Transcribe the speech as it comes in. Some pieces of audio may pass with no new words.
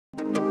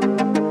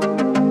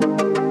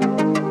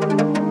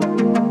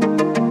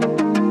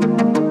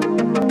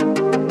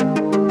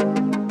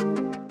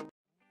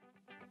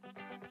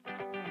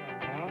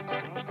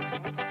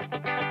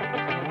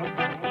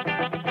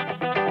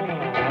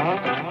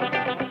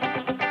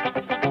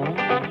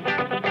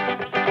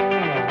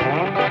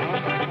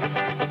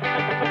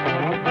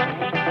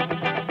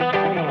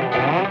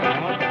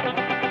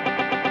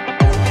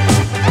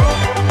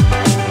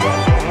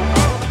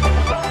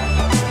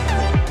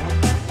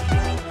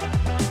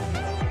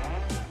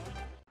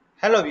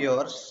Hello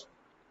viewers,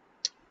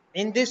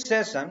 in this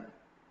session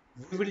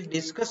we will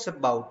discuss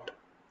about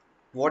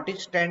what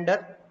is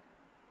tender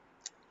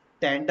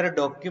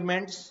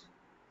documents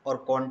or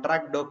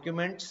contract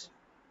documents.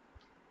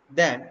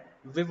 Then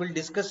we will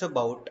discuss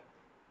about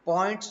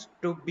points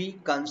to be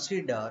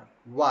considered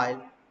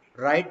while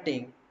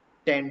writing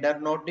tender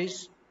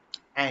notice,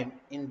 and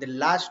in the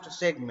last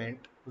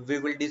segment we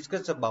will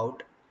discuss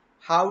about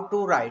how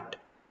to write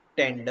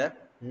tender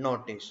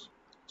notice.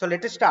 So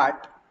let us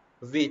start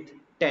with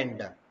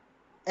tender.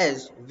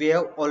 As we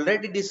have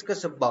already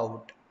discussed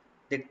about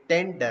the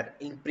tender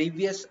in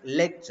previous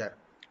lecture,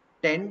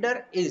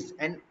 tender is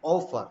an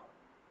offer,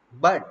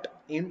 but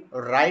in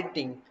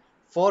writing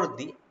for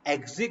the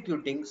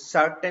executing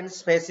certain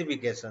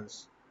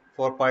specifications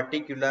for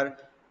particular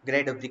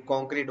grade of the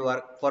concrete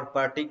work, for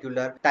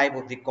particular type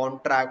of the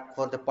contract,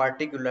 for the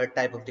particular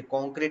type of the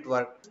concrete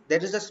work.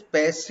 There is a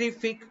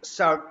specific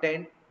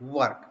certain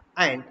work,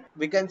 and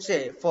we can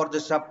say for the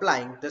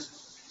supplying the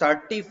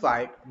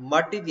certified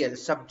material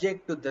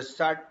subject to the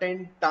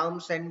certain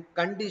terms and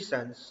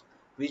conditions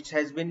which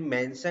has been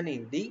mentioned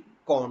in the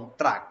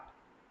contract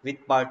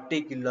with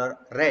particular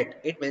rate.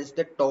 It means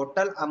the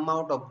total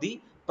amount of the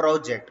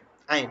project,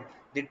 and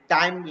the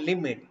time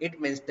limit,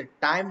 it means the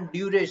time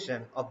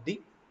duration of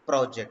the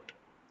project.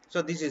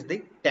 So this is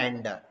the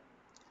tender.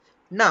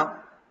 Now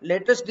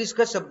let us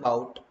discuss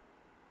about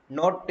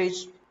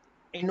notice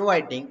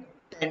inviting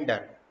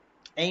tender,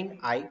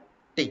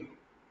 NIT.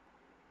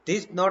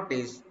 This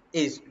notice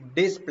is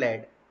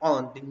displayed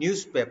on the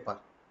newspaper.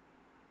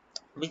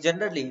 We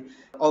generally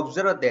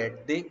observe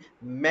that the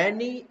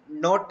many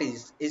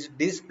notice is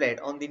displayed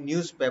on the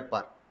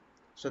newspaper.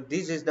 So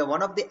this is the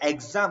one of the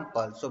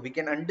example, so we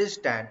can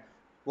understand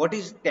what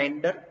is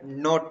tender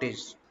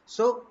notice.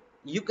 So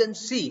you can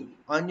see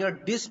on your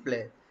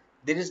display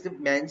there is the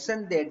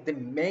mention that the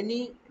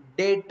many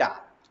data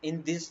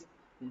in this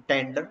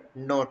tender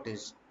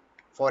notice.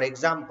 For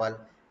example,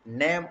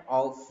 name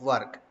of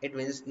work, it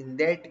means in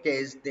that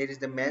case there is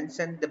the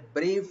mention the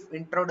brief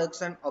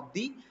introduction of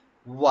the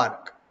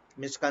work,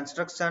 means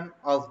construction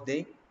of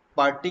the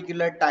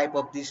particular type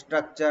of the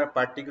structure,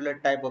 particular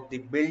type of the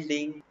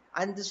building.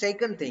 And the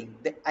second thing,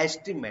 the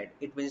estimate,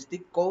 it means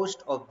the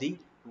cost of the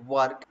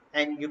work.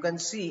 And you can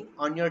see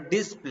on your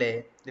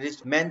display there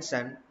is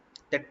mentioned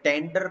the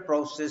tender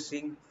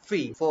processing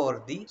fee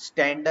for the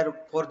standard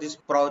for this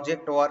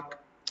project work,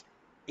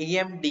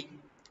 EMD,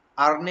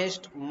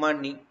 earnest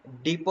money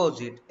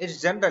deposit,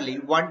 is generally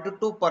 1 to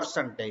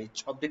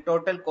 2% of the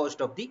total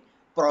cost of the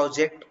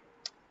project.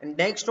 And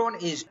next one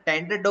is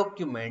tender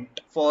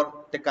document for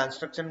the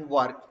construction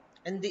work,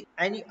 and the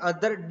any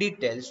other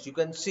details you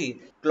can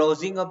see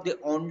closing of the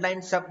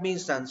online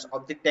submissions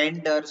of the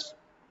tenders,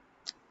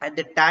 at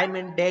the time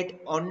and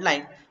date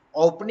online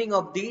opening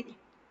of the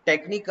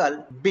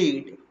technical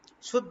bid.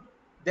 So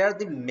there are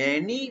the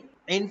many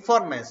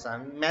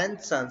information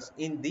mentions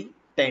in the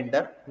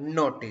tender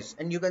notice,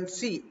 and you can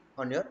see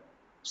on your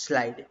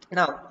slide.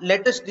 Now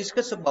let us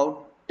discuss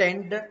about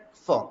tender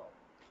form.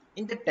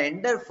 In the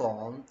tender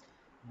form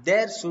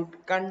there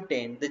should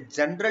contain the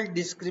general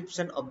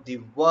description of the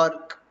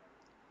work,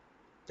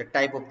 the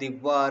type of the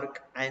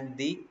work and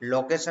the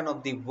location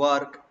of the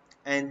work,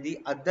 and the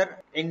other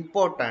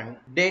important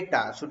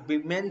data should be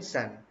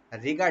mentioned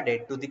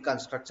regarding to the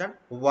construction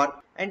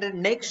work. And the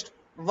next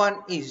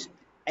one is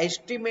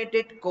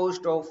estimated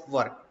cost of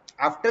work.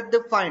 After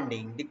the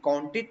finding the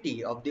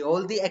quantity of the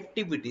all the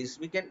activities,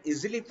 we can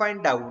easily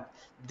find out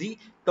the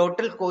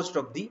total cost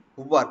of the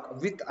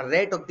work with a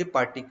rate of the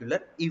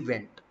particular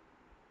event.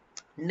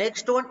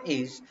 Next one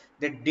is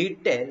the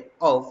detail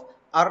of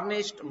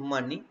earnest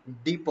money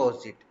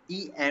deposit,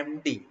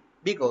 EMD,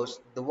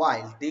 because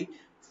while the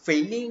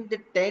filling the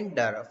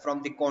tender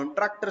from the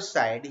contractor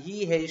side,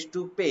 he has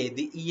to pay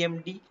the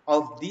EMD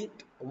of the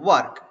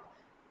work.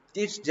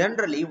 It's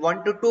generally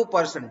 1 to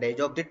 2%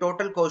 of the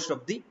total cost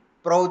of the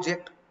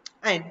project.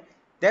 And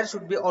there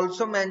should be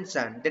also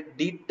mentioned the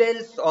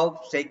details of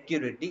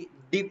security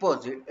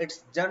deposit.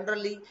 It's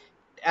generally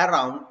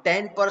around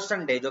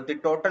 10% of the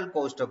total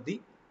cost of the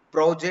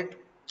project.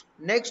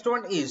 Next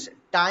one is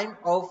time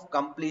of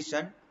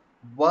completion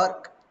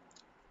work,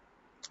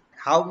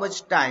 how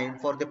much time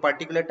for the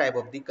particular type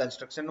of the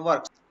construction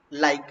works,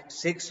 like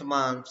 6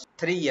 months,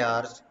 3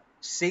 years,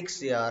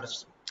 6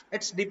 years.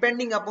 It's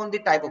depending upon the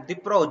type of the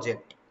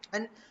project.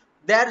 And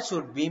there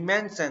should be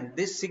mentioned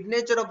the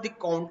signature of the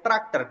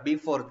contractor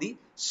before the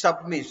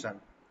submission,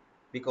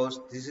 because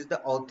this is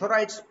the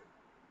authorized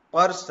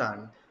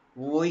person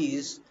who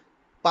is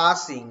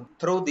passing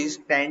through this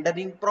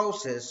tendering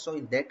process. So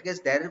in that case,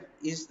 there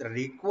is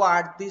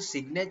required the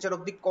signature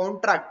of the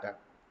contractor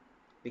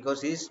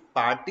because he's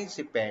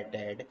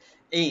participated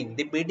in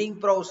the bidding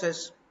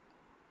process.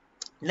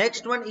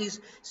 Next one is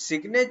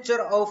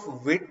signature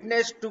of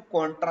witness to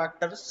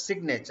contractor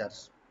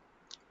signatures.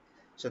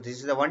 So this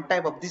is the one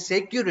type of the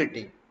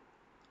security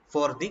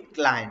for the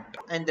client.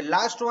 And the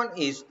last one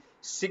is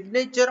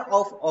signature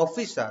of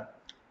officer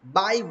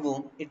by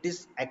whom it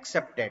is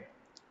accepted.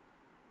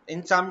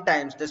 In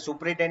sometimes the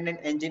superintendent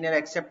engineer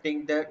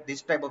accepting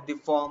this type of the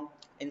form,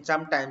 and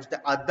sometimes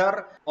the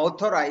other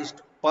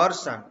authorized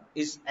person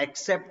is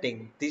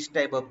accepting this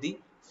type of the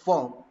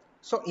form.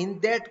 So in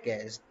that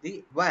case,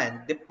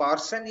 when the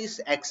person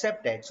is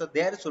accepted, so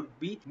there should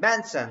be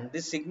mentioned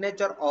the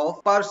signature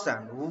of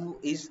person who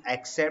is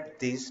accept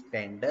this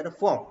tender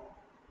form.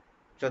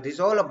 So this is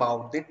all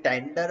about the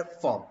tender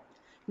form.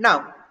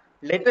 Now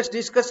let us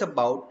discuss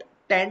about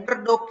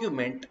tender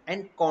document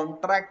and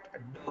contract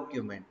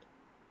document.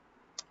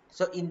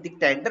 So in the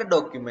tender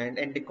document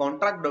and the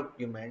contract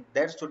document,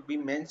 there should be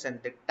mentioned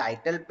the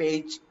title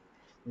page,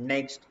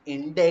 next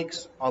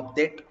index of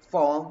that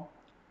form,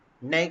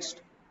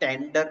 next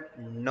tender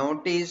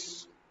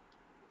notice,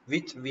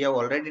 which we have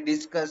already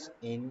discussed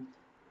in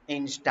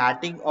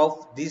starting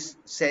of this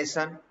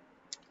session.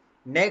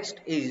 Next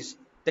is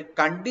the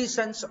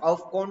conditions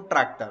of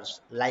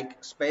contractors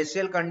like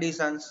special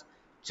conditions,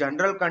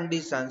 general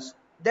conditions.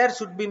 There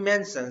should be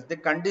mentioned the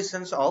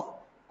conditions of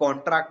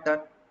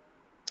contractor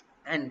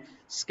and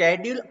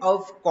schedule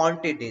of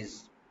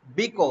quantities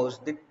because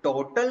the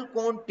total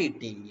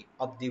quantity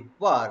of the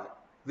work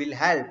will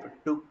help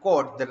to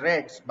quote the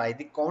rates by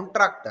the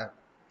contractor.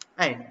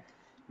 And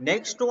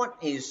next one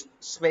is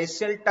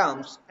special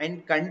terms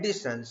and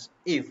conditions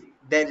if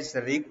there is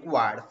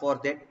required for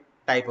that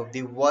type of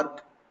the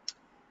work.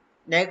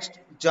 Next,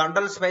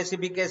 general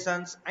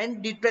specifications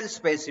and detailed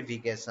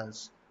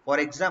specifications. For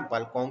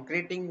example,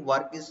 concreting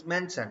work is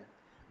mentioned,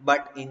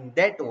 but in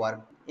that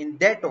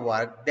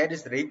work there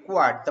is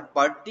required the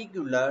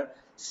particular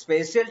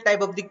special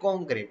type of the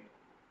concrete.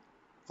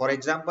 For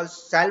example,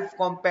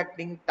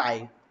 self-compacting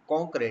type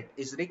concrete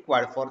is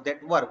required for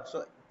that work.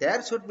 So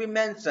there should be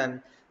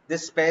mentioned the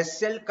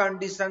special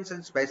conditions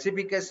and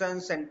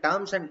specifications and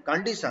terms and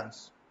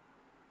conditions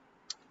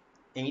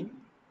in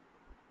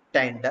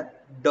tender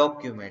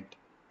document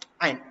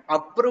and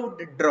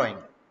approved drawing.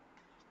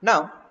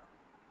 Now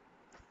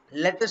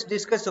let us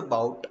discuss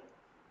about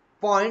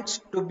points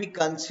to be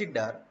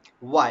considered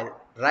while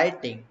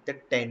writing the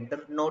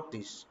tender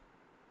notice.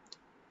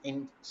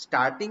 In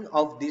starting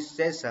of this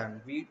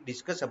session, we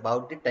discuss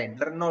about the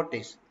tender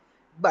notice.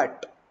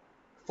 But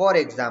for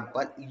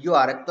example, you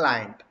are a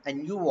client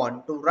and you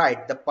want to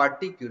write the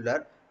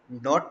particular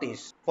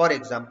notice. For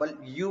example,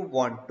 you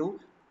want to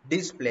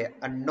display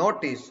a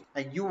notice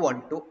and you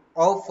want to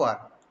offer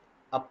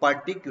a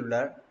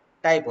particular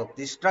type of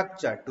the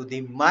structure to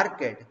the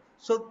market.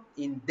 So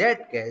in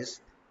that case,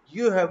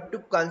 you have to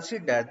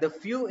consider the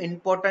few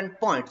important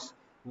points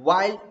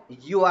while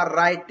you are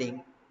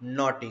writing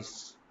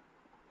notice.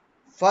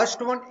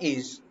 First one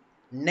is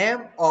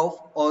name of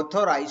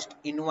authorized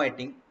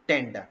inviting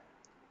tender.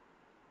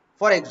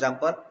 For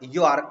example,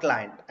 you are a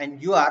client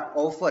and you are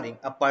offering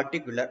a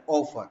particular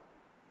offer.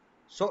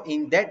 So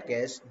in that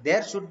case,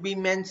 there should be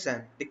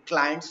mentioned the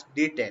client's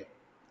detail.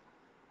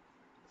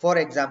 For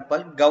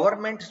example,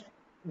 government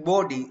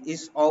body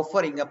is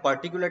offering a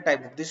particular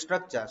type of the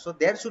structure. So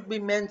there should be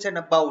mentioned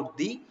about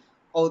the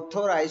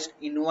authorized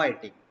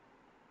inviting.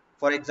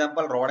 For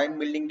example, road and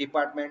building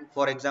department,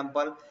 for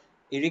example,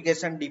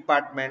 irrigation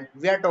department.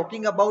 We are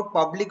talking about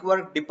public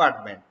work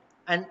department,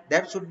 and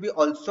there should be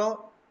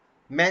also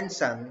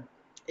mentioned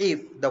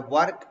if the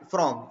work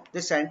from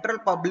the central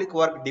public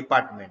work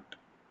department,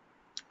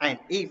 and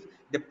if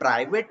the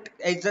private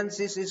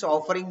agencies is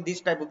offering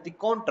this type of the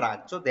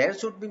contract, so there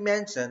should be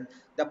mentioned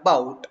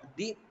about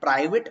the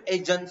private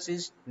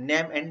agencies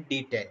name and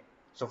detail.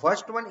 So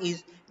first one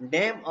is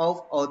name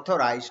of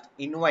authorized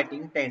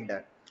inviting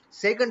tender.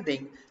 Second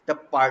thing, the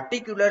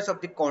particulars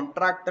of the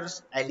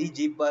contractors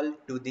eligible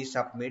to the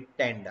submit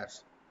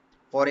tenders.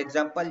 For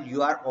example,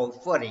 you are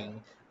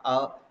offering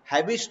a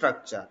heavy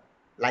structure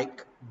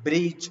like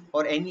bridge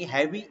or any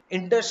heavy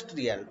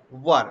industrial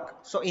work.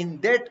 So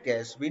in that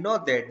case, we know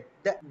that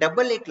the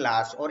double A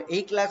class or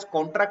A class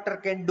contractor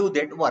can do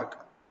that work.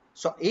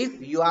 So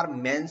if you are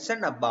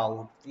mentioned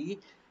about the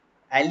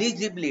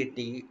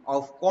eligibility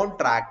of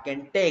contract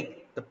can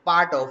take the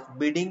part of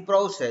bidding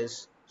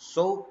process,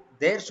 so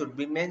there should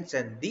be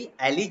mentioned the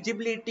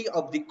eligibility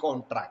of the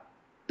contract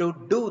to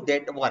do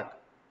that work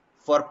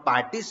for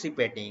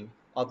participating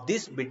of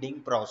this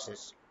bidding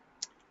process.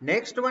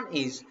 Next one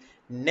is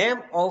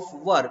name of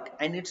work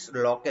and its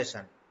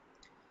location.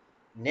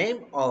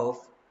 Name of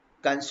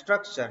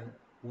construction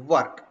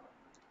work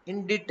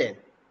in detail.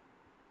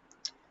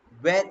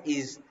 Where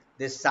is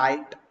the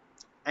site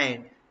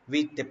and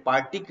with the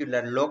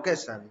particular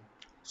location.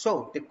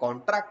 So the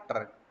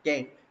contractor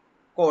can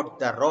quote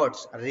the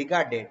roads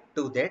regarded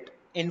to that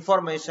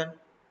information.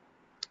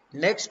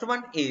 Next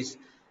one is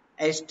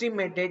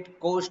estimated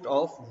cost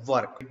of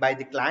work by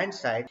the client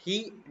side.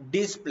 He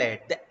displayed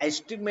the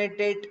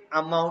estimated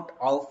amount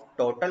of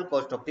total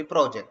cost of the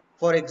project.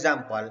 For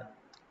example,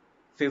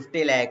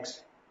 50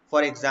 lakhs,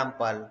 for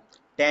example,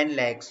 10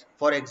 lakhs,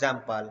 for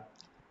example,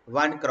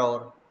 1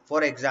 crore,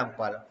 for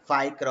example,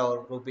 5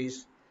 crore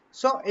rupees.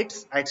 So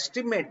it's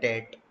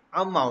estimated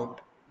amount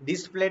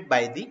displayed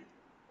by the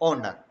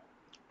owner.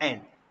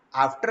 And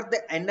after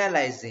the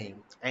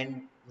analyzing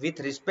and with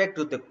respect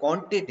to the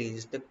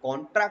quantities, the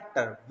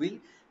contractor will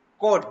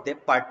quote the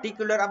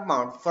particular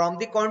amount from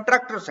the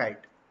contractor side.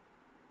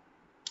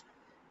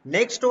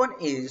 Next one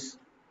is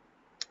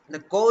the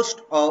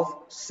cost of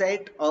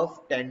set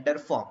of tender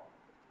form.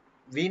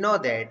 We know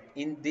that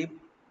in the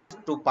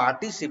to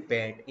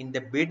participate in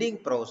the bidding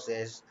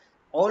process,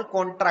 all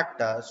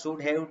contractors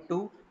should have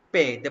to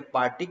pay the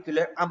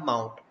particular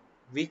amount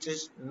which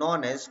is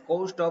known as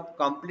cost of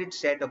complete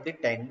set of the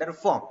tender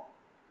form.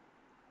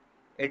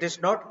 It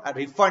is not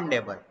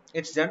refundable.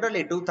 It's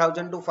generally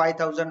 2000 to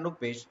 5000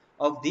 rupees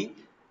of the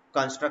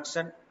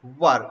construction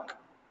work.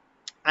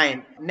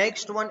 And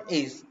next one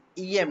is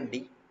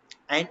EMD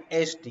and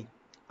ST,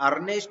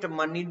 earnest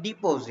money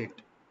deposit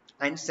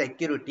and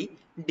security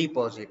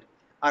deposit.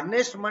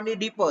 Earnest money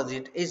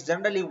deposit is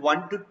generally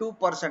 1 to 2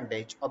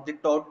 percentage of the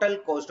total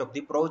cost of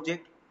the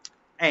project,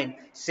 and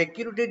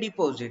security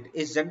deposit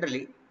is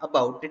generally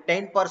about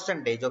 10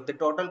 percentage of the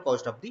total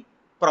cost of the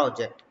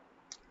project.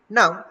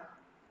 Now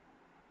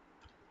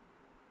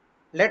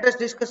let us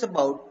discuss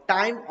about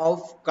time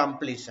of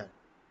completion.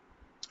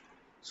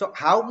 So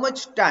how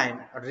much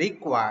time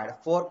required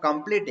for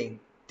completing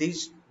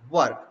this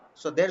work?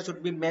 So there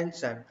should be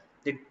mentioned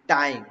the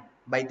time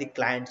by the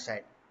client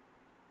side.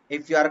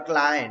 If you are a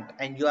client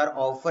and you are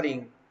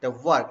offering the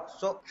work,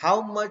 so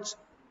how much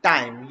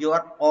time you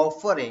are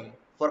offering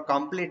for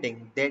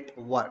completing that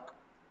work?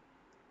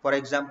 For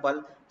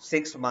example,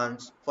 6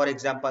 months, for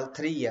example,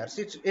 3 years.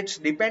 It's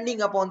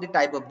depending upon the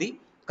type of the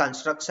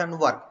construction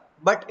work,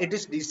 but it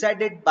is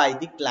decided by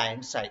the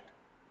client side.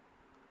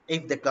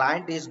 If the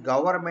client is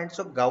government,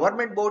 so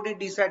government body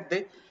decide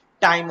the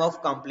time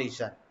of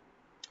completion.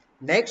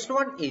 Next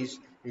one is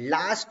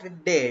last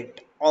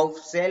date of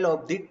sale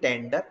of the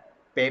tender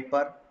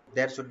paper.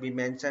 There should be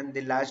mentioned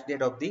the last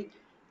date of the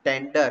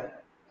tender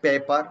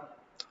paper.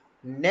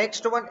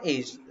 Next one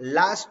is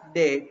last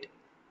date,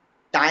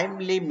 time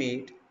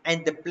limit,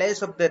 and the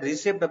place of the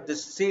receipt of the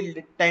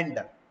sealed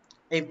tender.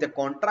 If the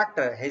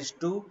contractor has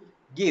to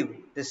give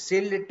the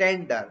sealed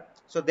tender,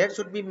 so there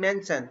should be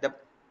mentioned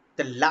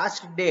the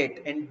last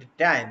date and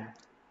time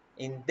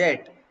in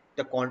that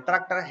the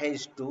contractor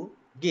has to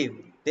give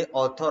the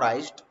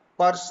authorized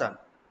person.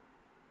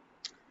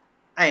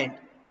 And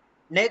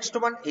next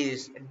one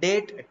is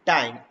date,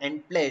 time,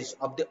 and place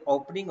of the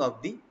opening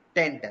of the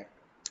tender.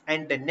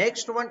 And the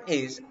next one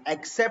is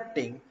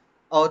accepting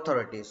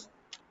authorities.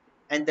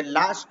 And the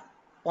last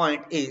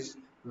point is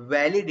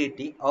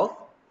validity of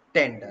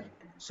tender.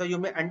 So you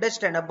may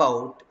understand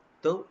about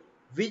the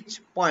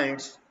which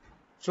points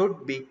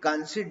should be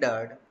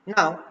considered.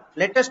 Now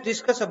let us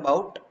discuss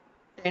about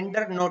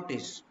tender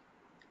notice.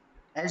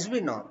 As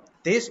we know,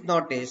 this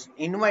notice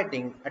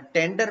inviting a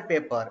tender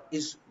paper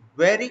is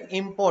very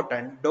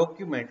important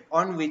document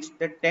on which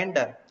the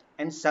tender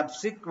and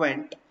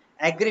subsequent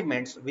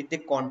agreements with the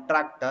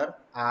contractor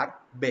are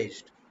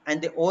based.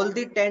 And all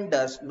the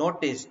tenders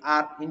notice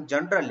are in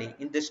generally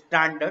in the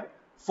standard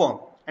form,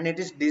 and it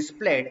is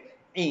displayed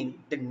in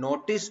the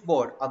notice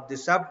board of the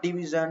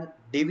subdivision,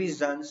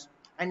 divisions,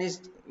 and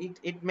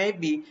it may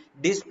be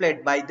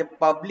displayed by the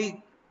public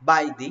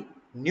by the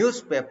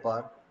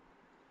newspaper.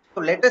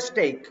 So let us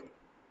take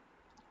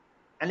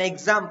an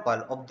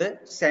example of the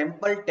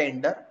sample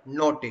tender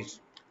notice.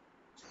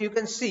 So you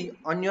can see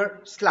on your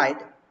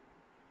slide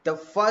the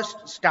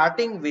first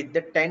starting with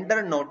the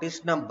tender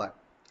notice number.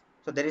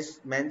 So there is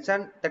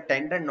mentioned the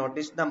tender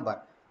notice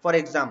number. For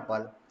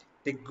example,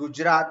 the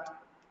Gujarat,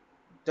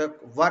 the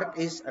work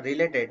is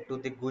related to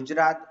the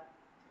Gujarat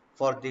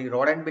for the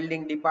road and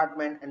building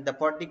department and the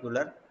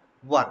particular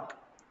work.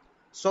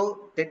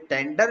 So the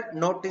tender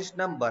notice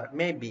number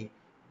may be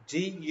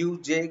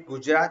GUJ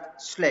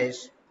Gujarat slash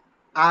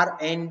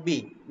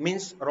RNB,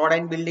 means road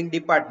and building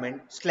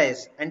department slash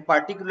and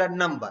particular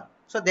number.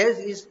 So there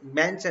is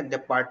mentioned the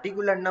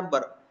particular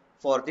number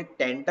for the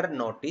tender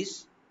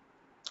notice,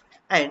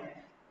 and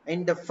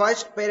in the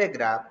first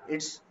paragraph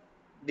it's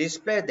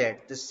displayed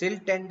that the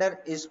sealed tender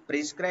is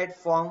prescribed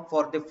form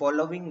for the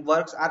following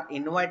works are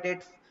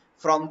invited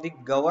from the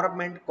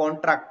government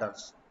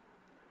contractors.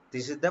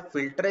 This is the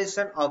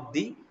filtration of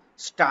the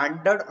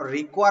standard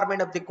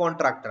requirement of the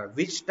contractor.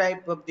 Which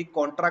type of the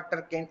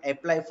contractor can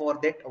apply for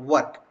that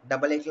work?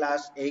 AA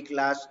class, A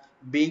class,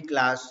 B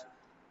class,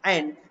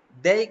 and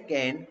they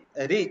can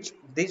reach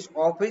this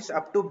office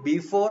up to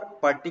before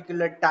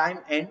particular time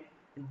and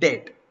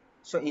date.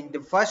 So in the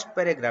first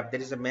paragraph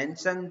there is a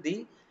mention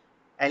the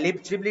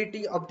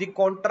eligibility of the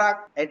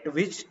contract, at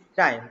which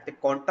time the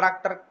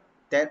contractor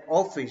their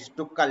office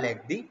to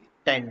collect the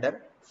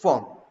tender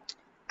form.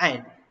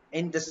 And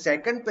in the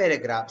second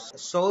paragraph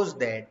shows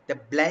that the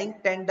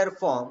blank tender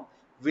form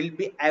will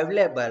be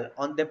available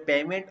on the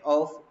payment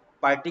of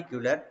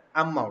particular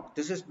amount.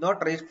 This is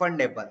not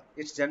refundable.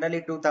 It's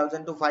generally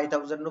 2000 to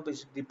 5000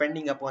 rupees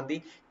depending upon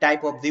the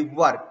type of the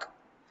work,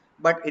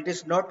 but it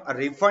is not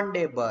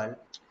refundable.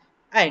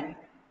 And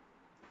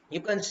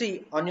you can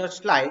see on your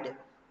slide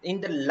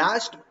in the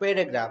last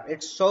paragraph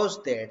it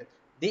shows that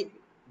the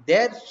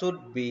there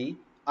should be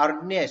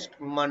earnest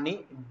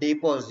money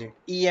deposit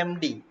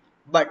EMD,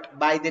 but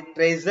by the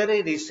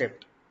treasury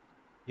receipt.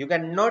 You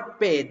cannot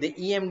pay the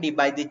EMD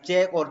by the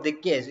check or the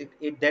cash.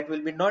 That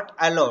will be not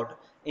allowed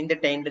in the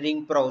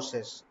tendering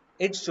process.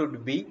 It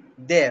should be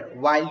there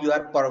while you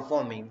are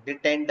performing the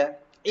tender.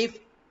 If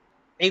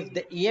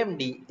the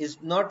EMD is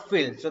not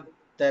filled, so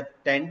the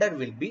tender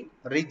will be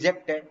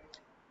rejected.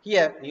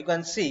 Here you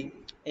can see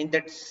in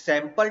that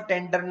sample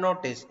tender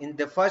notice in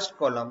the first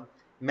column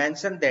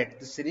mention that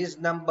the series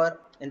number,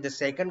 in the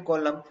second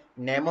column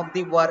name of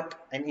the work,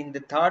 and in the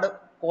third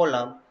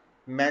column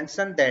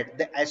mention that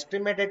the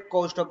estimated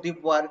cost of the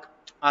work,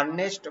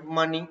 earnest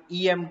money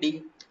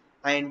EMD,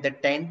 and the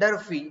tender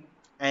fee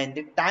and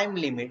the time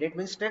limit. It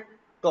means the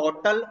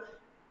total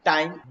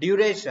time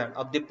duration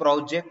of the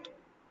project.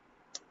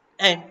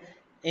 And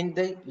in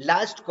the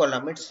last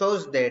column it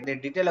shows that the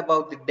detail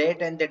about the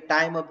date and the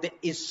time of the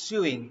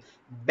issuing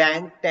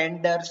bank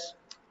tenders,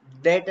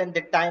 date and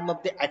the time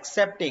of the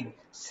accepting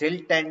seal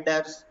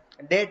tenders,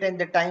 date and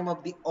the time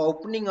of the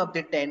opening of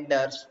the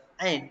tenders.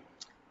 And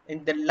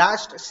in the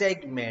last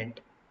segment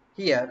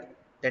here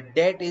the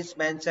date is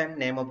mentioned,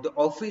 name of the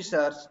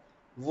officers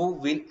who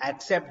will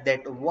accept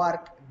that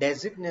work,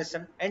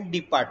 designation and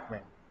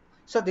department.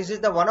 So this is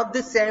the one of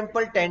the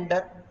sample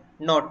tender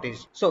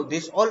notice. So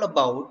this all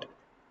about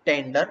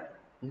tender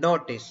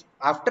notice.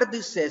 After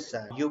this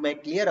session, you may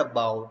clear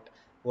about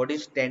what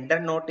is tender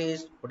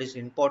notice, what is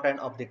important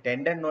of the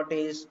tender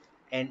notice,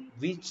 and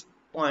which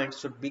points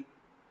should be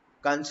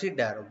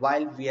considered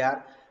while we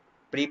are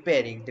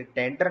preparing the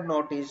tender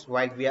notice,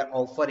 while we are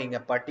offering a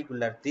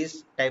particular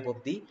this type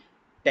of the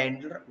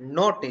tender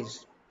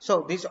notice.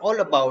 So this all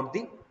about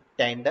the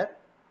tender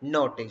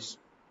notice.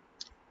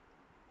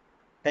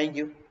 Thank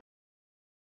you.